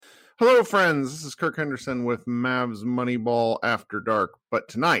Hello, friends. This is Kirk Henderson with Mavs Moneyball After Dark. But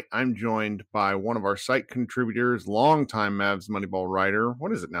tonight, I'm joined by one of our site contributors, longtime Mavs Moneyball writer.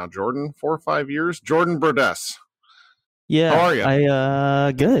 What is it now, Jordan? 4 or 5 years? Jordan Burdess. How Yeah, are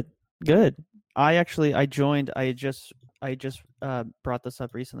you? good. I just brought this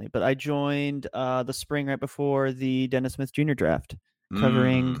up recently, but I joined the spring right before the Dennis Smith Jr. draft,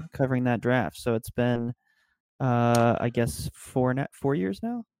 covering that draft. So it's been I guess 4 years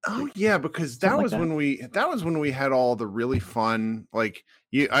now. Oh yeah, because Something that like was that. when we had all the really fun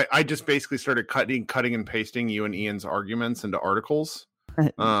I just basically started cutting and pasting you and Ian's arguments into articles. And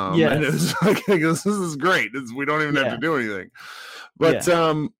it Yes. was like, this is great. We don't even have to Yeah. do anything. But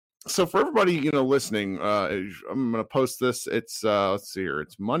Yeah. so for everybody listening, I'm going to post this. It's let's see here.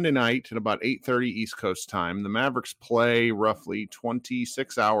 It's Monday night at about 8:30 East Coast time. The Mavericks play roughly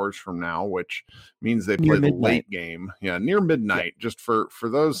 26 hours from now, which means they Near play the midnight. late game. Yeah, near midnight. Just for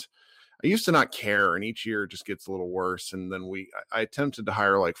those. I used to not care, and each year it just gets a little worse. And then I attempted to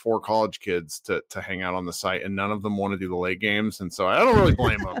hire like 4 college kids to hang out on the site, and none of them want to do the late games. And so I don't really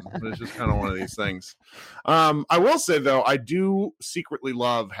blame them. It's just kind of one of these things. I will say though, I do secretly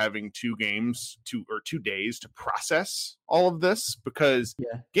love having 2 games, 2 days to process all of this, because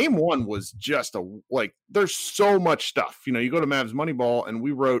game 1 was just there's so much stuff. You go to Mavs Moneyball, and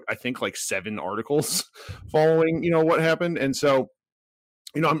we wrote, I think, like 7 articles following, what happened. And so,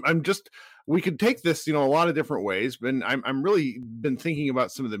 I'm just, we could take this, a lot of different ways, but I'm really been thinking about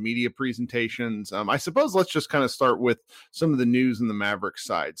some of the media presentations. I suppose let's just kind of start with some of the news in the Mavericks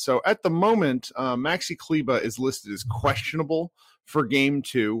side. So at the moment, Maxi Kleber is listed as questionable for game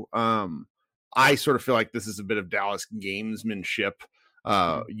 2. I sort of feel like this is a bit of Dallas gamesmanship.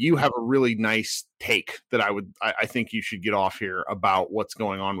 You have a really nice take that I think you should get off here about what's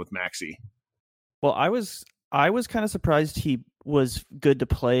going on with Maxi. Well, I was kind of surprised he was good to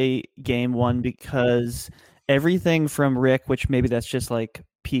play game 1, because everything from Rick, which maybe that's just like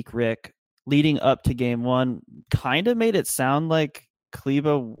peak Rick, leading up to game 1 kind of made it sound like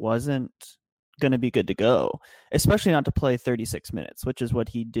Kleber wasn't going to be good to go, especially not to play 36 minutes, which is what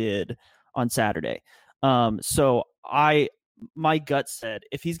he did on Saturday. So my gut said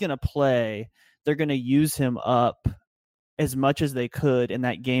if he's going to play, they're going to use him up as much as they could in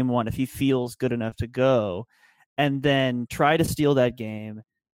that game 1 if he feels good enough to go, and then try to steal that game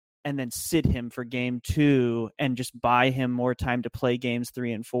and then sit him for game 2 and just buy him more time to play games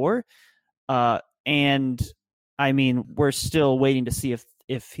 3 and 4. And I mean, we're still waiting to see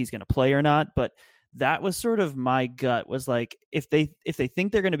if he's going to play or not, but that was sort of my gut, was like, if they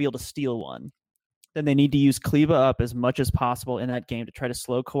think they're going to be able to steal one, then they need to use Kleber up as much as possible in that game to try to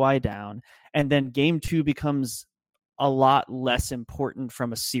slow Kawhi down. And then game 2 becomes a lot less important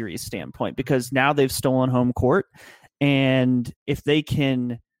from a series standpoint, because now they've stolen home court. And if they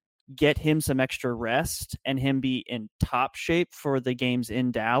can get him some extra rest and him be in top shape for the games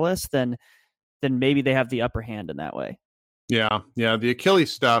in Dallas, then maybe they have the upper hand in that way. Yeah. The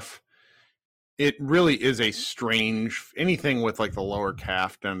Achilles stuff, it really is a strange, anything with like the lower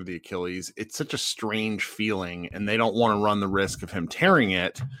calf down to the Achilles, it's such a strange feeling, and they don't want to run the risk of him tearing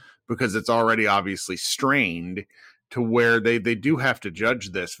it because it's already obviously strained, to where they do have to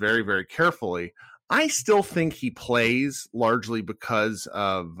judge this very, very carefully. I still think he plays largely because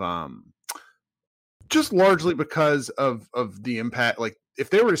of the impact. Like, if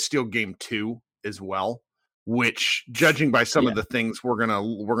they were to steal game 2 as well, which, judging by some of the things we're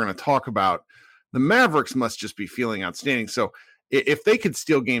gonna talk about, the Mavericks must just be feeling outstanding. So if they could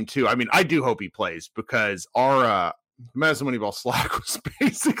steal game 2, I mean, I do hope he plays, because our Mavs Moneyball Slack was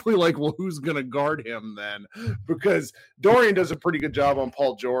basically like, well, who's going to guard him then? Because Dorian does a pretty good job on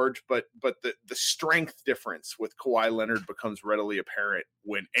Paul George, but the strength difference with Kawhi Leonard becomes readily apparent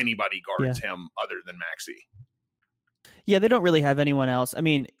when anybody guards him other than Maxi. Yeah, they don't really have anyone else. I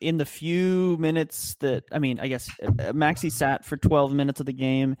mean, in the few minutes I guess Maxi sat for 12 minutes of the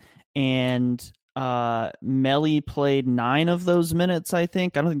game, and Melli played 9 of those minutes, I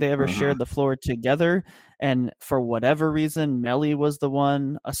think. I don't think they ever shared the floor together. And for whatever reason, Melli was the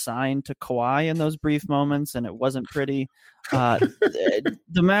one assigned to Kawhi in those brief moments, and it wasn't pretty. The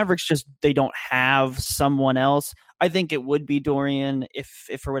Mavericks they don't have someone else. I think it would be Dorian if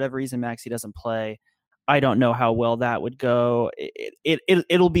for whatever reason Maxi doesn't play. I don't know how well that would go.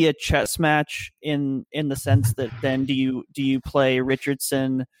 It'll be a chess match in the sense that then do you play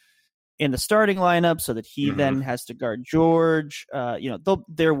Richardson in the starting lineup so that he then has to guard George?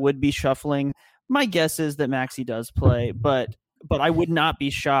 There would be shuffling. My guess is that Maxi does play, but I would not be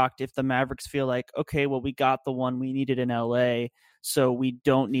shocked if the Mavericks feel like, okay, well, we got the one we needed in LA, so we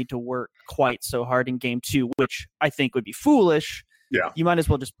don't need to work quite so hard in game 2, which I think would be foolish, Yeah. you might as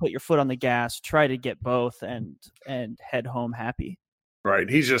well just put your foot on the gas, try to get both, and head home happy. Right.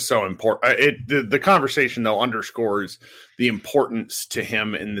 He's just so important. The conversation, though, underscores the importance to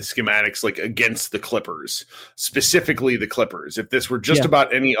him in the schematics, like against the Clippers, specifically the Clippers. If this were just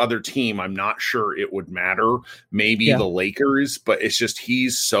about any other team, I'm not sure it would matter. Maybe the Lakers, but it's just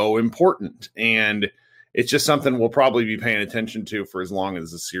he's so important. And it's just something we'll probably be paying attention to for as long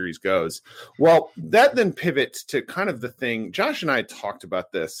as the series goes. Well, that then pivots to kind of the thing. Josh and I talked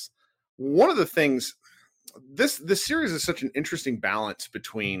about this. One of the things, this series is such an interesting balance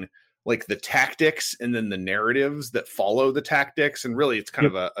between like the tactics and then the narratives that follow the tactics. And really it's kind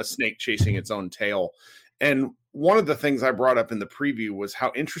of a snake chasing its own tail. And one of the things I brought up in the preview was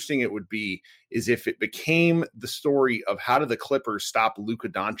how interesting it would be is if it became the story of how do the Clippers stop Luka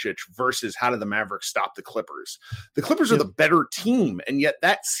Doncic versus how do the Mavericks stop the Clippers. The Clippers are the better team, and yet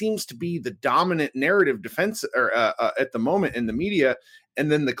that seems to be the dominant narrative defense at the moment in the media.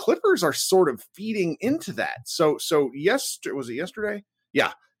 And then the Clippers are sort of feeding into that. So yes, was it yesterday?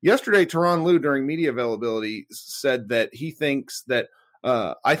 Yeah. Yesterday, Tyronn Lue during media availability said that he thinks that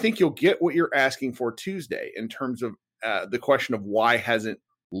I think you'll get what you're asking for Tuesday in terms of the question of why hasn't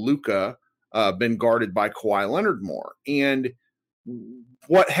Luka been guarded by Kawhi Leonard more. And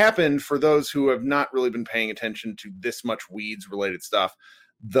what happened, for those who have not really been paying attention to this much weeds related stuff,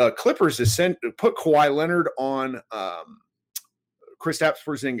 the Clippers put Kawhi Leonard on Kristaps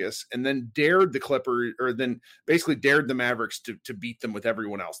Porzingis and then dared the Clippers, or then basically dared the Mavericks to beat them with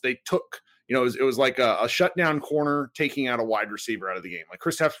everyone else. They took, it was like a shutdown corner taking out a wide receiver out of the game. Like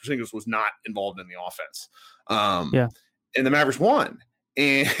Kristaps Porzingis was not involved in the offense. And the Mavericks won.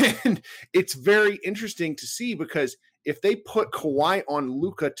 And it's very interesting to see, because if they put Kawhi on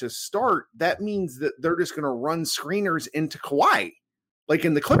Luka to start, that means that they're just going to run screeners into Kawhi. Like,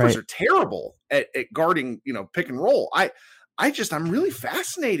 and the Clippers are terrible at guarding, pick and roll. I'm really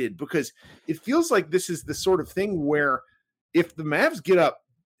fascinated, because it feels like this is the sort of thing where if the Mavs get up,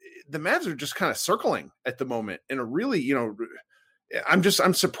 the Mavs are just kind of circling at the moment in a really, I'm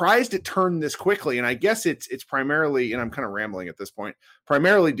surprised it turned this quickly. And I guess it's primarily, and I'm kind of rambling at this point,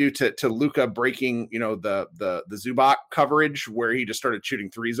 primarily due to Luka breaking, the Zubac coverage, where he just started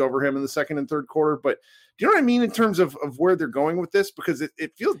shooting threes over him in the second and third quarter. But do you know what I mean in terms of where they're going with this? Because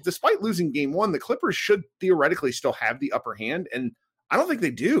it feels, despite losing game one, the Clippers should theoretically still have the upper hand. And I don't think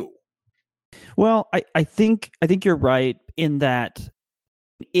they do. Well, I think you're right in that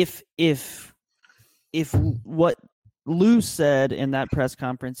if what Lue said in that press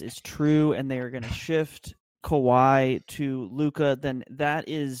conference is true, and they are going to shift Kawhi to Luka, then that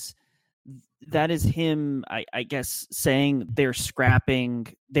is him, I guess, saying they're scrapping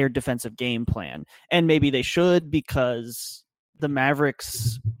their defensive game plan. And maybe they should, because the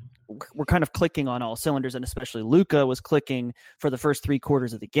Mavericks were kind of clicking on all cylinders, and especially Luka was clicking for the first 3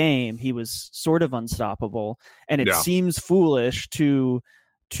 quarters of the game. He was sort of unstoppable, and it seems foolish to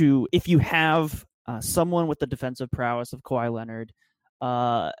if you have someone with the defensive prowess of Kawhi Leonard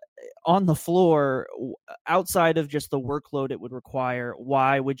on the floor, outside of just the workload it would require,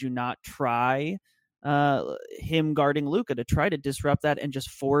 why would you not try him guarding Luka to try to disrupt that and just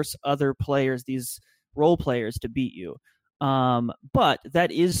force other players, these role players, to beat you? But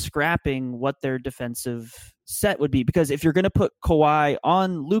that is scrapping what their defensive set would be, because if you're going to put Kawhi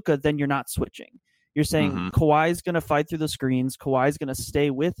on Luka, then you're not switching. You're saying Kawhi's going to fight through the screens. Kawhi's going to stay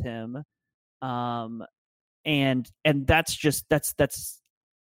with him. And that's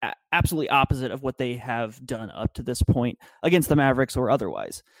absolutely opposite of what they have done up to this point against the Mavericks or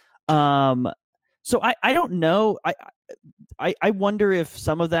otherwise. So I don't know. I wonder if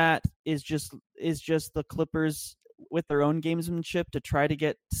some of that is just the Clippers with their own gamesmanship to try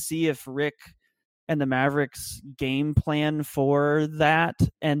to see if Rick and the Mavericks game plan for that,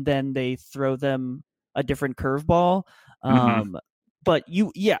 and then they throw them a different curveball. But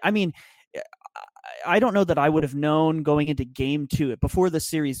I don't know that I would have known going into game 2 before the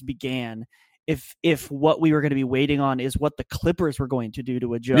series began if what we were going to be waiting on is what the Clippers were going to do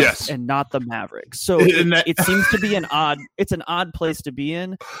to adjust and not the Mavericks. So it seems to be an odd place to be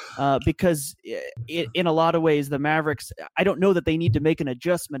in, because in a lot of ways, the Mavericks, I don't know that they need to make an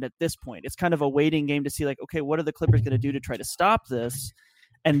adjustment at this point. It's kind of a waiting game to see, like, okay, what are the Clippers going to do to try to stop this?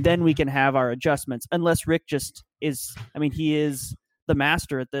 And then we can have our adjustments, unless Rick just is, he is the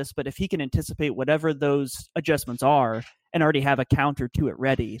master at this, but if he can anticipate whatever those adjustments are and already have a counter to it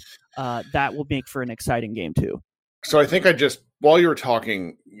ready, that will make for an exciting game too. So I think while you were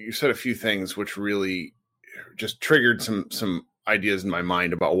talking, you said a few things which really just triggered some ideas in my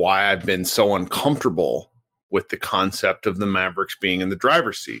mind about why I've been so uncomfortable with the concept of the Mavericks being in the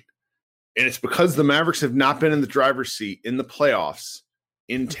driver's seat. And it's because the Mavericks have not been in the driver's seat in the playoffs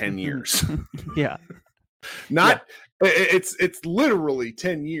in 10 years. Yeah. It's literally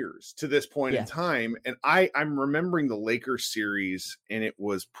 10 years to this point in time. And I'm remembering the Lakers series, and it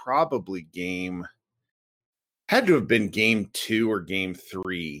was probably had to have been game 2 or game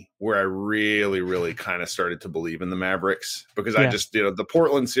 3 where I really, really kind of started to believe in the Mavericks, because I just, the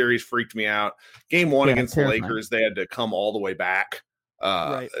Portland series freaked me out. Game 1 against the Lakers, they had to come all the way back.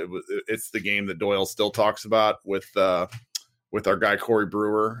 It's the game that Doyle still talks about with our guy Corey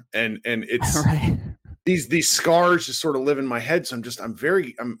Brewer, and it's these scars just sort of live in my head. So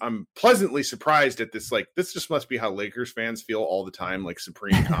I'm pleasantly surprised at this. Like, this just must be how Lakers fans feel all the time, like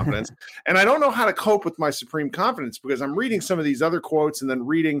supreme confidence. And I don't know how to cope with my supreme confidence, because I'm reading some of these other quotes and then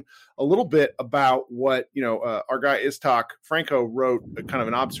reading a little bit about what, our guy Istok Franco wrote, a kind of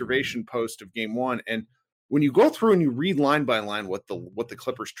an observation post of game 1. And when you go through and you read line by line what the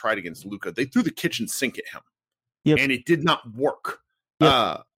Clippers tried against Luka, they threw the kitchen sink at him. Yep. And it did not work.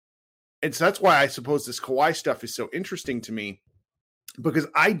 Yep. And so that's why I suppose this Kawhi stuff is so interesting to me, because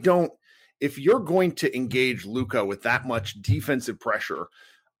if you're going to engage Luka with that much defensive pressure,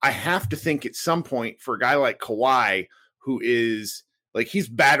 I have to think at some point for a guy like Kawhi, who is like, he's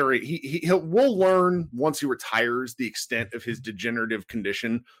battery, we'll learn once he retires the extent of his degenerative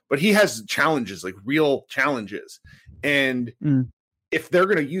condition, but he has challenges, like real challenges. And if they're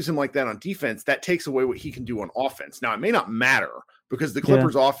going to use him like that on defense, that takes away what he can do on offense. Now, it may not matter, because the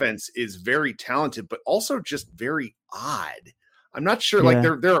Clippers offense is very talented, but also just very odd. I'm not sure, like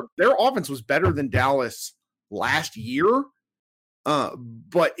their offense was better than Dallas last year.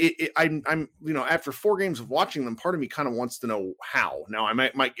 But I'm after 4 games of watching them, part of me kind of wants to know how. Now, I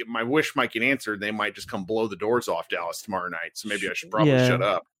might get my wish might get answered. They might just come blow the doors off Dallas tomorrow night. So maybe I should probably shut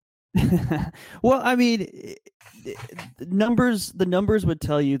up. Well, I mean, the numbers would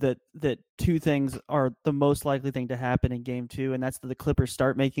tell you that 2 things are the most likely thing to happen in game 2, and that's that the Clippers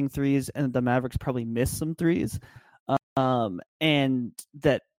start making threes and the Mavericks probably miss some threes, and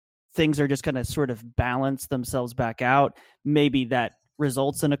that things are just going to sort of balance themselves back out. Maybe that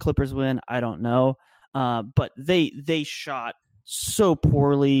results in a Clippers win. I don't know, but they shot so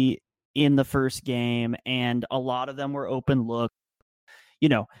poorly in the first game, and a lot of them were open look.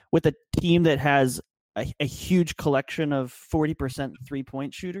 With a team that has a huge collection of 40%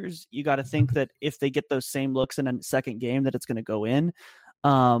 3-point shooters, you got to think that if they get those same looks in a second game, that it's going to go in.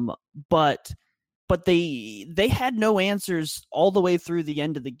 But they had no answers all the way through the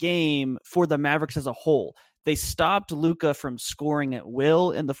end of the game for the Mavericks as a whole. They stopped Luka from scoring at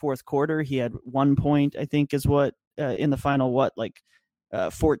will in the fourth quarter. He had 1 point, I think, is what in the final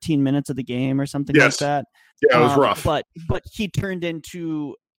 14 minutes of the game or something like that. Yeah, it was rough. But he turned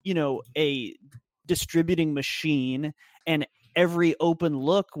into, a distributing machine, and every open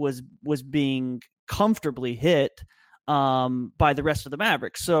look was being comfortably hit by the rest of the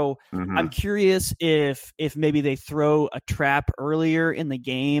Mavericks. So I'm curious if maybe they throw a trap earlier in the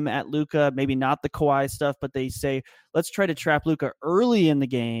game at Luka, maybe not the Kawhi stuff, but they say, let's try to trap Luka early in the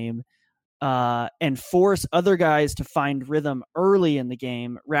game, and force other guys to find rhythm early in the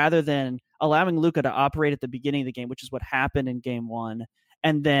game, rather than allowing Luka to operate at the beginning of the game, which is what happened in game 1.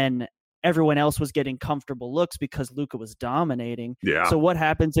 And then everyone else was getting comfortable looks because Luka was dominating. Yeah. So what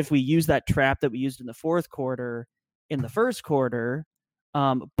happens if we use that trap that we used in the fourth quarter in the first quarter?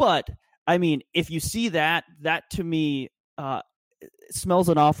 But I mean, if you see that to me smells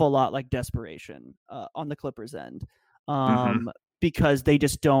an awful lot like desperation on the Clippers end, because they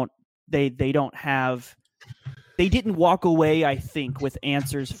just don't. They didn't walk away, I think, with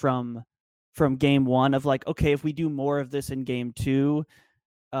answers from game 1 of like, okay, if we do more of this in game 2,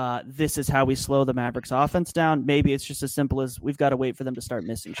 this is how we slow the Mavericks offense down. Maybe it's just as simple as we've got to wait for them to start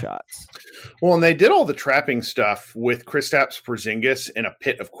missing shots. Well, and they did all the trapping stuff with Kristaps Porzingis in a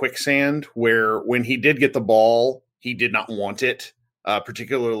pit of quicksand, where when he did get the ball, he did not want it,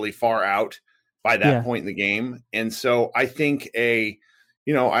 particularly far out by that point in the game. And so I think I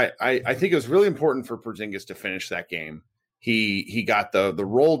think it was really important for Porzingis to finish that game. He got the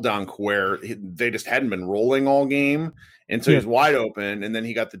roll dunk where they just hadn't been rolling all game, and so he was wide open. And then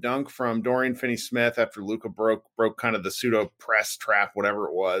he got the dunk from Dorian Finney-Smith after Luka broke kind of the pseudo press trap, whatever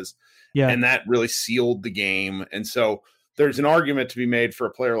it was, and that really sealed the game. And so there's an argument to be made for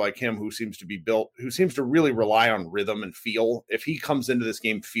a player like him who seems to really rely on rhythm and feel. If he comes into this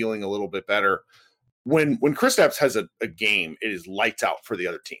game feeling a little bit better. When Kristaps has a game, it is lights out for the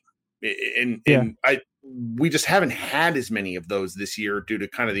other team. And we just haven't had as many of those this year due to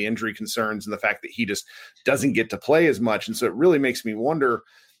kind of the injury concerns and the fact that he just doesn't get to play as much. And so it really makes me wonder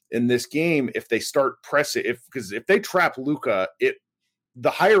in this game if they start pressing, because if they trap Luka,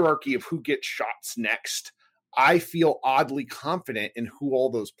 the hierarchy of who gets shots next, I feel oddly confident in who all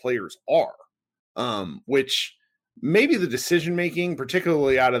those players are. Which maybe the decision making,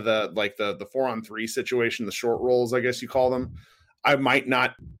 particularly out of the 4-on-3 situation, the short rolls, I guess you call them, I might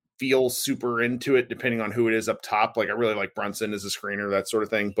not feel super into it depending on who it is up top. Like I really like Brunson as a screener, that sort of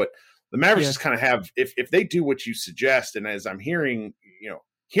thing. But the Mavericks just kind of have, if they do what you suggest, and as I'm hearing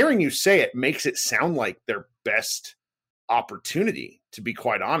you say it makes it sound like their best opportunity, to be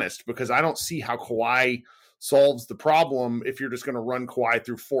quite honest, because I don't see how Kawhi solves the problem if you're just going to run Kawhi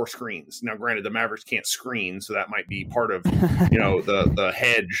through 4 screens. Now, granted, the Mavericks can't screen, so that might be part of the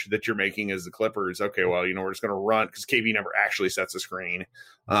hedge that you're making as the Clippers. Okay, well, we're just going to run because KV never actually sets a screen.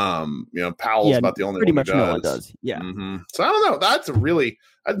 Powell's about the only pretty one much who does. no one does. Yeah. Mm-hmm. So I don't know. That's I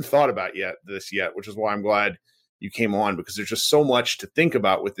hadn't thought about this yet, which is why I'm glad you came on, because there's just so much to think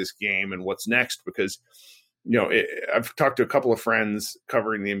about with this game and what's next. Because I've talked to a couple of friends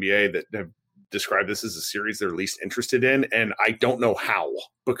covering the NBA that have describe this as a series they're least interested in, and I don't know how,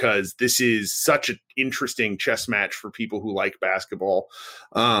 because this is such an interesting chess match for people who like basketball.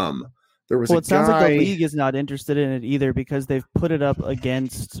 It sounds like the league is not interested in it either, because they've put it up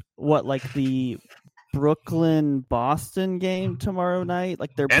against the Brooklyn-Boston game tomorrow night.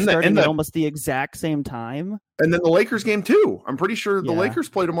 Like they're starting at almost the exact same time. And then the Lakers game too. I'm pretty sure the Lakers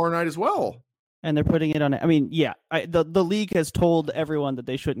play tomorrow night as well. And they're putting it on. I mean, the league has told everyone that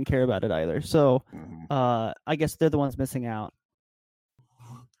they shouldn't care about it either. So, I guess they're the ones missing out.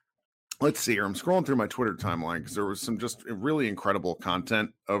 Let's see here. I'm scrolling through my Twitter timeline because there was some just really incredible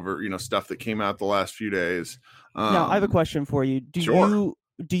content over stuff that came out the last few days. Now, I have a question for you. Do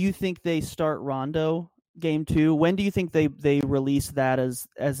you think they start Rondo game 2? When do you think they release that as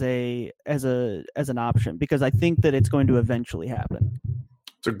an option? Because I think that it's going to eventually happen.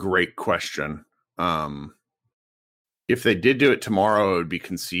 It's a great question. If they did do it tomorrow, it would be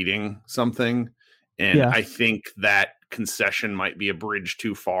conceding something. And I think that concession might be a bridge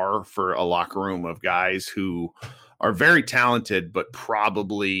too far for a locker room of guys who are very talented, but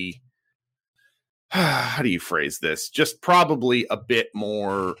probably, how do you phrase this? Just probably a bit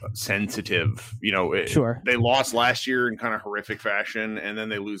more sensitive. Sure. They lost last year in kind of horrific fashion, and then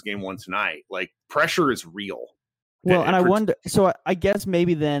they lose game 1 tonight. Like, pressure is real. Well, and I wonder, so I guess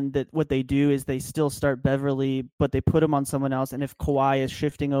maybe then that what they do is they still start Beverly, but they put him on someone else. And if Kawhi is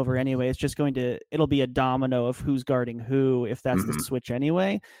shifting over anyway, it'll be a domino of who's guarding who, if that's the switch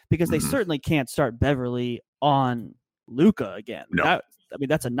anyway, because they certainly can't start Beverly on Luka again. No.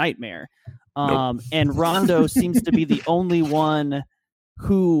 That's a nightmare. Nope. And Rondo seems to be the only one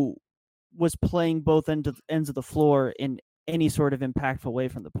who was playing both ends of the floor in any sort of impactful way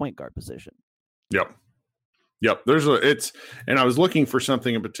from the point guard position. Yep. And I was looking for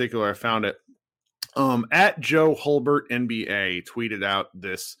something in particular. I found it. At Joe Hulbert NBA tweeted out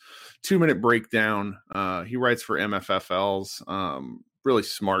this 2-minute breakdown. He writes for MFFLs. Really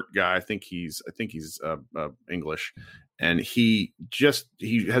smart guy. I think he's English, and he has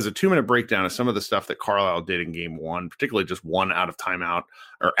a 2-minute breakdown of some of the stuff that Carlisle did in game 1, particularly just one out of timeout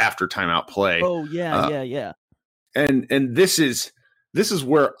or after timeout play. Oh yeah. And this is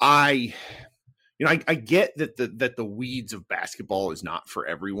where I get that the weeds of basketball is not for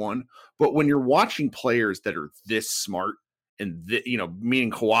everyone, but when you're watching players that are this smart and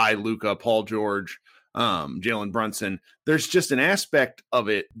meaning Kawhi, Luka, Paul George, Jalen Brunson, there's just an aspect of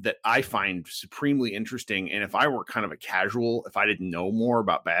it that I find supremely interesting. And if I were kind of a casual, if I didn't know more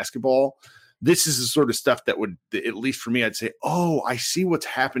about basketball, this is the sort of stuff that would, at least for me, I'd say, oh, I see what's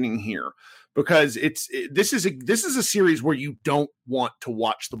happening here. Because this is a series where you don't want to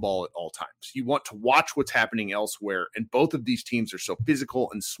watch the ball at all times. You want to watch what's happening elsewhere. And both of these teams are so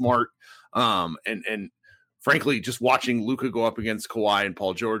physical and smart. And frankly, just watching Luka go up against Kawhi and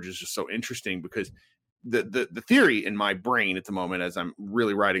Paul George is just so interesting, because the theory in my brain at the moment, as I'm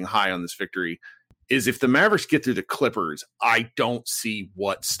really riding high on this victory, is if the Mavericks get through the Clippers, I don't see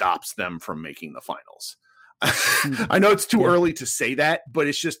what stops them from making the finals. I know it's too early to say that, but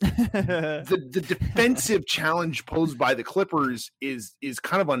it's just the defensive challenge posed by the Clippers is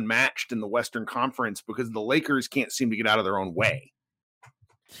kind of unmatched in the Western Conference, because the Lakers can't seem to get out of their own way.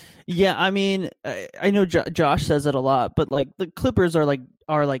 Yeah, I mean, I know Josh says it a lot, but like the Clippers are like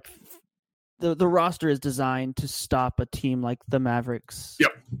the roster is designed to stop a team like the Mavericks.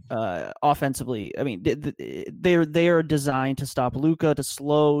 Yep. Offensively, I mean, they are designed to stop Luka, to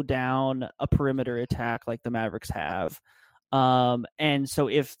slow down a perimeter attack like the Mavericks have. And so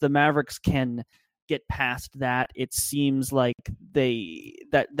if the Mavericks can get past that, it seems like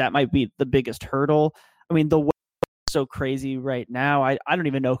that might be the biggest hurdle. I mean, the way it's so crazy right now, I don't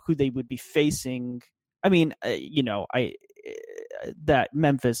even know who they would be facing. I mean, that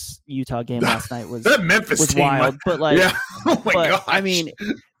Memphis Utah game last night was that Memphis was team, wild. But like, yeah. Oh my gosh. I mean,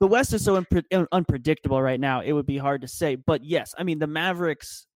 the West is so unpredictable right now. It would be hard to say. But yes, I mean, the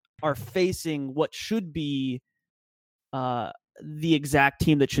Mavericks are facing what should be the exact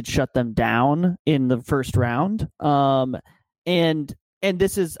team that should shut them down in the first round. And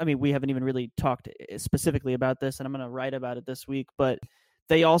this is, I mean, we haven't even really talked specifically about this, and I'm going to write about it this week, but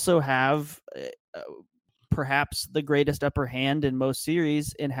they also have perhaps the greatest upper hand in most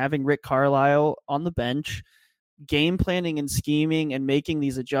series in having Rick Carlisle on the bench, game planning and scheming and making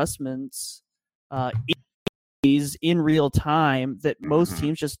these adjustments in real time that most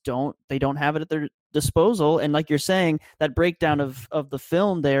teams just don't have it at their disposal. And like you're saying, that breakdown of the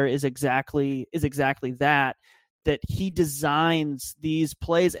film there is exactly that he designs these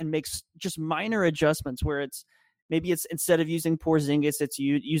plays and makes just minor adjustments where it's instead of using Porzingis, it's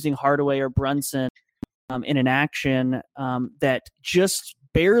using Hardaway or Brunson in an action that just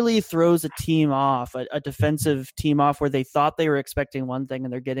barely throws a team off, a defensive team off where they thought they were expecting one thing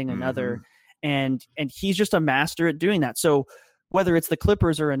and they're getting another. And he's just a master at doing that. So whether it's the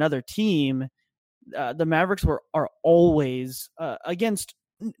Clippers or another team, the Mavericks are always against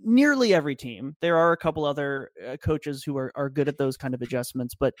nearly every team. There are a couple other coaches who are good at those kind of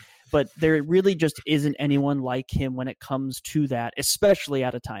adjustments, but there really just isn't anyone like him when it comes to that, especially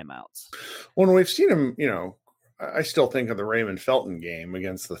out of timeouts. When we've seen him, I still think of the Raymond Felton game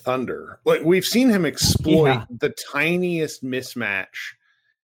against the Thunder. Like, we've seen him exploit the tiniest mismatch,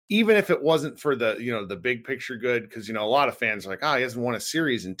 even if it wasn't for the big picture good, because a lot of fans are like, he hasn't won a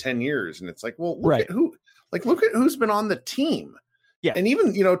series in 10 years, and it's like, well, look at who's been on the team. Yeah. And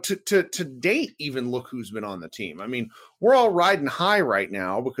even, to date, even look who's been on the team. I mean, we're all riding high right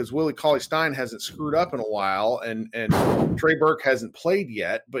now because Willie Cauley-Stein hasn't screwed up in a while and Trey Burke hasn't played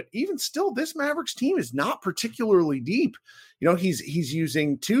yet. But even still, this Mavericks team is not particularly deep. He's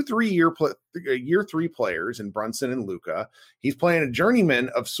using 2-3 year 3 players in Brunson and Luka. He's playing a journeyman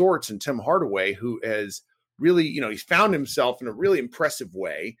of sorts in Tim Hardaway, who has really, he's found himself in a really impressive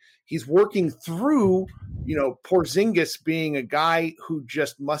way. He's working through, Porzingis being a guy who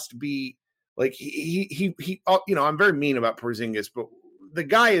just must be like, I'm very mean about Porzingis, but the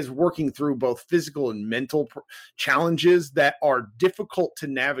guy is working through both physical and mental challenges that are difficult to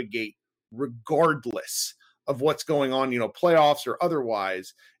navigate regardless of what's going on, playoffs or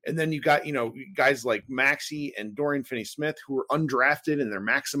otherwise. And then you got, guys like Maxey and Dorian Finney-Smith who are undrafted and they're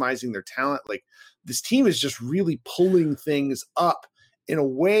maximizing their talent. Like, this team is just really pulling things up in a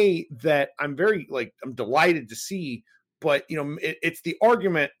way that I'm delighted to see. But, it's the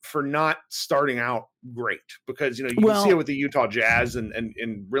argument for not starting out great because, you can see it with the Utah Jazz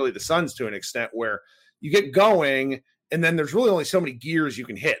and really the Suns to an extent where you get going and then there's really only so many gears you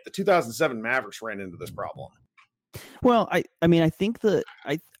can hit. The 2007 Mavericks ran into this problem. Well, I think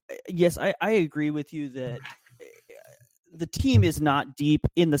I agree with you that the team is not deep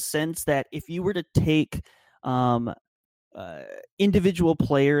in the sense that if you were to take individual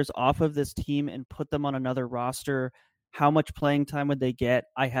players off of this team and put them on another roster, how much playing time would they get?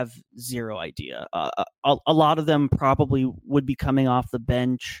 I have zero idea. A lot of them probably would be coming off the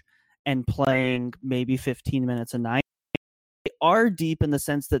bench and playing maybe 15 minutes a night. They are deep in the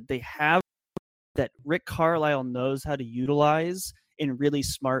sense that they have that Rick Carlisle knows how to utilize in really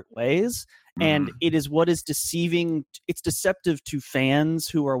smart ways. And it is what is deceiving. It's deceptive to fans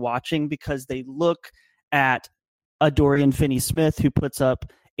who are watching because they look at a Dorian Finney-Smith who puts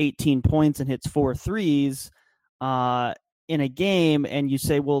up 18 points and hits 4 threes in a game. And you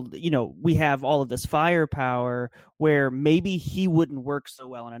say, well, we have all of this firepower where maybe he wouldn't work so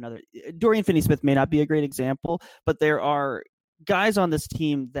well in another. Dorian Finney-Smith may not be a great example, but there are guys on this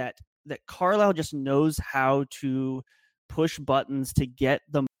team that Carlisle just knows how to push buttons to get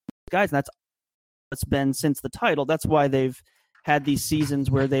the guys. And that's been since the title. That's why they've had these seasons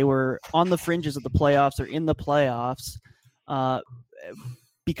where they were on the fringes of the playoffs or in the playoffs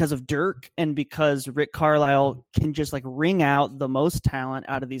because of Dirk and because Rick Carlisle can just wring out the most talent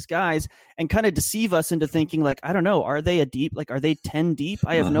out of these guys and kind of deceive us into thinking I don't know, are they are they 10 deep?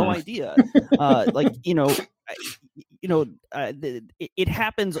 I have no idea. It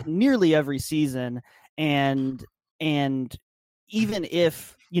happens nearly every season. And even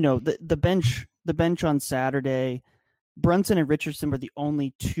if, the bench on Saturday, Brunson and Richardson were the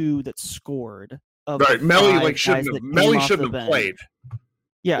only two that scored. Right, Melly shouldn't have played.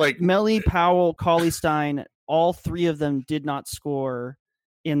 Yeah, Melly, Powell, Cauley-Stein, all three of them did not score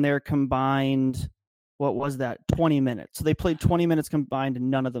in their combined, 20 minutes. So they played 20 minutes combined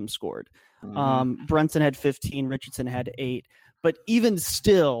and none of them scored. Brunson had 15, Richardson had 8. But even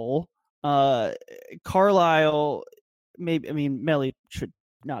still, Carlisle maybe, I mean, Melly should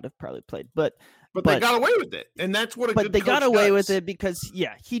not have probably played, but they got away with it, and that's what a good they coach got away does. with it because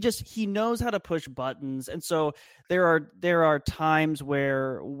he knows how to push buttons, and so there are times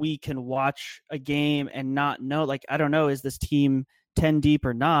where we can watch a game and not know, like, I don't know, is this team 10 deep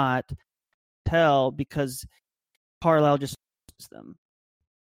or not? Tell, because Carlisle just them.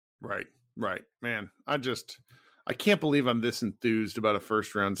 Right, man. I can't believe I'm this enthused about a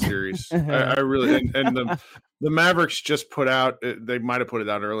first round series. I really, and the Mavericks just put out, they might have put it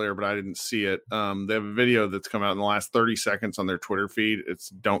out earlier, but I didn't see it. They have a video that's come out in the last 30 seconds on their Twitter feed. It's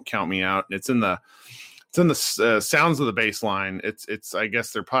Don't Count Me Out. It's in the sounds of the baseline. It's I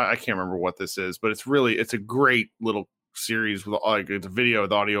guess they're probably, I can't remember what this is, but it's a great little series with, like, it's a video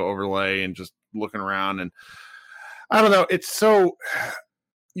with audio overlay and just looking around. And I don't know, it's so,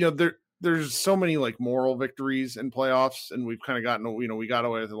 there's so many, like, moral victories in playoffs, and we've kind of gotten, we got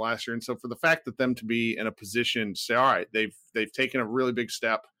away with it last year. And so for the fact that them to be in a position to say, all right, they've taken a really big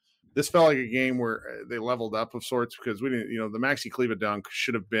step. This felt like a game where they leveled up of sorts, because we didn't, the Maxi Kleba dunk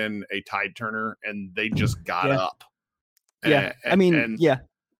should have been a tide turner, and they just got up. Yeah.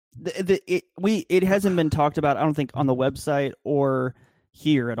 It hasn't been talked about, I don't think, on the website or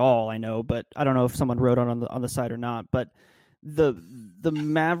here at all, I know, but I don't know if someone wrote on the site or not. But the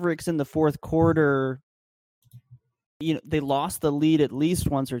Mavericks in the fourth quarter, they lost the lead at least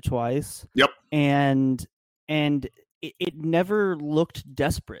once or twice. Yep. And it never looked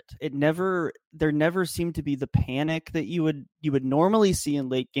desperate. There never seemed to be the panic that you would normally see in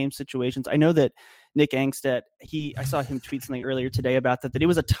late game situations. I know that Nick Angstadt, I saw him tweet something earlier today about that it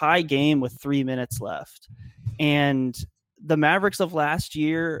was a tie game with 3 minutes left. And the Mavericks of last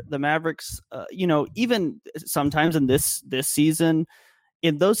year, even sometimes in this season,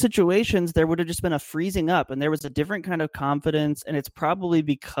 in those situations, there would have just been a freezing up, and there was a different kind of confidence. And it's probably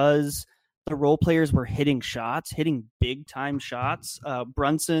because the role players were hitting big time shots.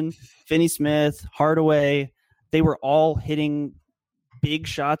 Brunson, Finney-Smith, Hardaway, they were all hitting big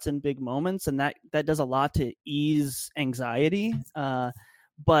shots in big moments, and that does a lot to ease anxiety.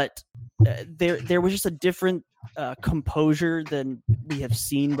 But there was just a different composure than we have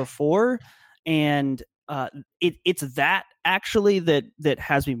seen before, and it's that actually that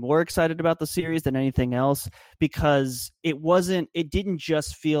has me more excited about the series than anything else, because it didn't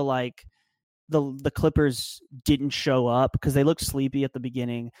just feel like the Clippers didn't show up because they looked sleepy at the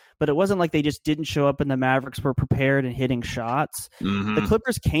beginning, but it wasn't like they just didn't show up and the Mavericks were prepared and hitting shots. Mm-hmm. The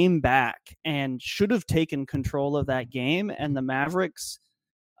Clippers came back and should have taken control of that game, and the Mavericks,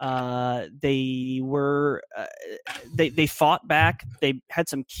 they fought back. They had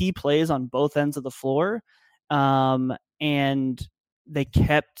some key plays on both ends of the floor, and they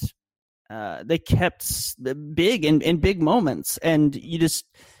kept big in big moments, and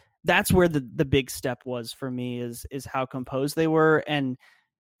that's where the big step was for me, is how composed they were, and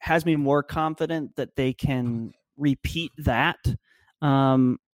has me more confident that they can repeat that.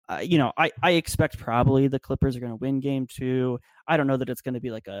 I expect probably the Clippers are going to win game 2. I don't know that it's going to be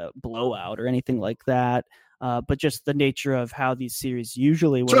like a blowout or anything like that. But just the nature of how these series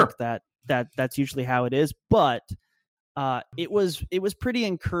usually work, sure, that's usually how it is. But it was pretty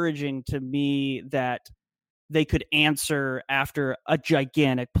encouraging to me that they could answer after a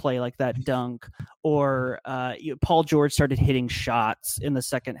gigantic play like that dunk, or Paul George started hitting shots in the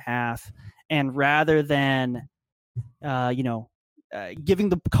second half, and rather than coughing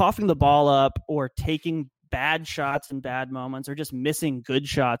the ball up or taking bad shots in bad moments, or just missing good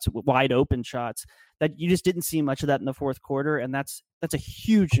shots, wide open shots, that you just didn't see much of that in the fourth quarter, and that's a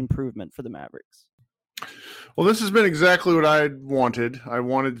huge improvement for the Mavericks. Well, this has been exactly what I wanted. I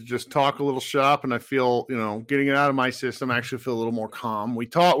wanted to just talk a little shop, and I feel, getting it out of my system, I actually feel a little more calm. We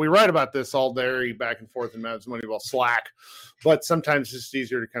write about this all day, back and forth in Mavs Moneyball Slack, but sometimes it's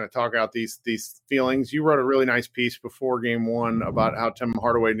easier to kind of talk out these feelings. You wrote a really nice piece before game 1 about how Tim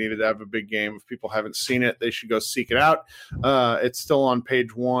Hardaway needed to have a big game. If people haven't seen it, they should go seek it out. It's still on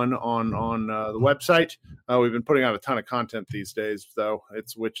page 1 on the website. We've been putting out a ton of content these days, though,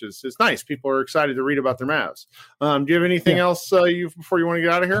 which is nice. People are excited to read about their Mavs. Do you have anything else before you want to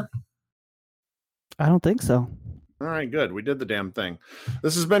get out of here? I don't think so. All right, good. We did the damn thing.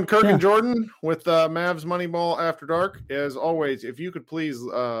 This has been Kirk and Jordan with Mavs Moneyball After Dark. As always, if you could please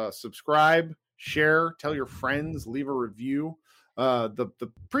subscribe, share, tell your friends, leave a review.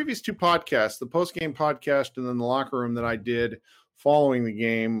 The previous 2 podcasts, the post-game podcast and then the locker room that I did following the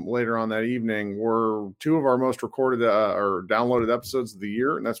game later on that evening, were 2 of our most recorded or downloaded episodes of the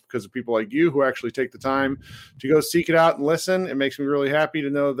year. And that's because of people like you who actually take the time to go seek it out and listen. It makes me really happy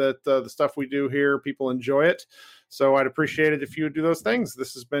to know that the stuff we do here, people enjoy it. So I'd appreciate it if you would do those things.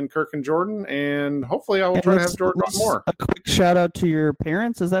 This has been Kirk and Jordan, and hopefully I will try to have Jordan on more. A quick shout out to your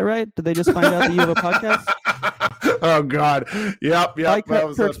parents. Is that right? Did they just find out that you have a podcast? Oh God. Yep. Hi,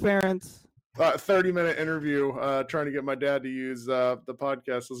 Kirk's parents. 30-minute interview trying to get my dad to use the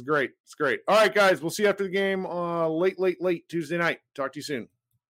podcast. It was great. It's great. All right, guys. We'll see you after the game late Tuesday night. Talk to you soon.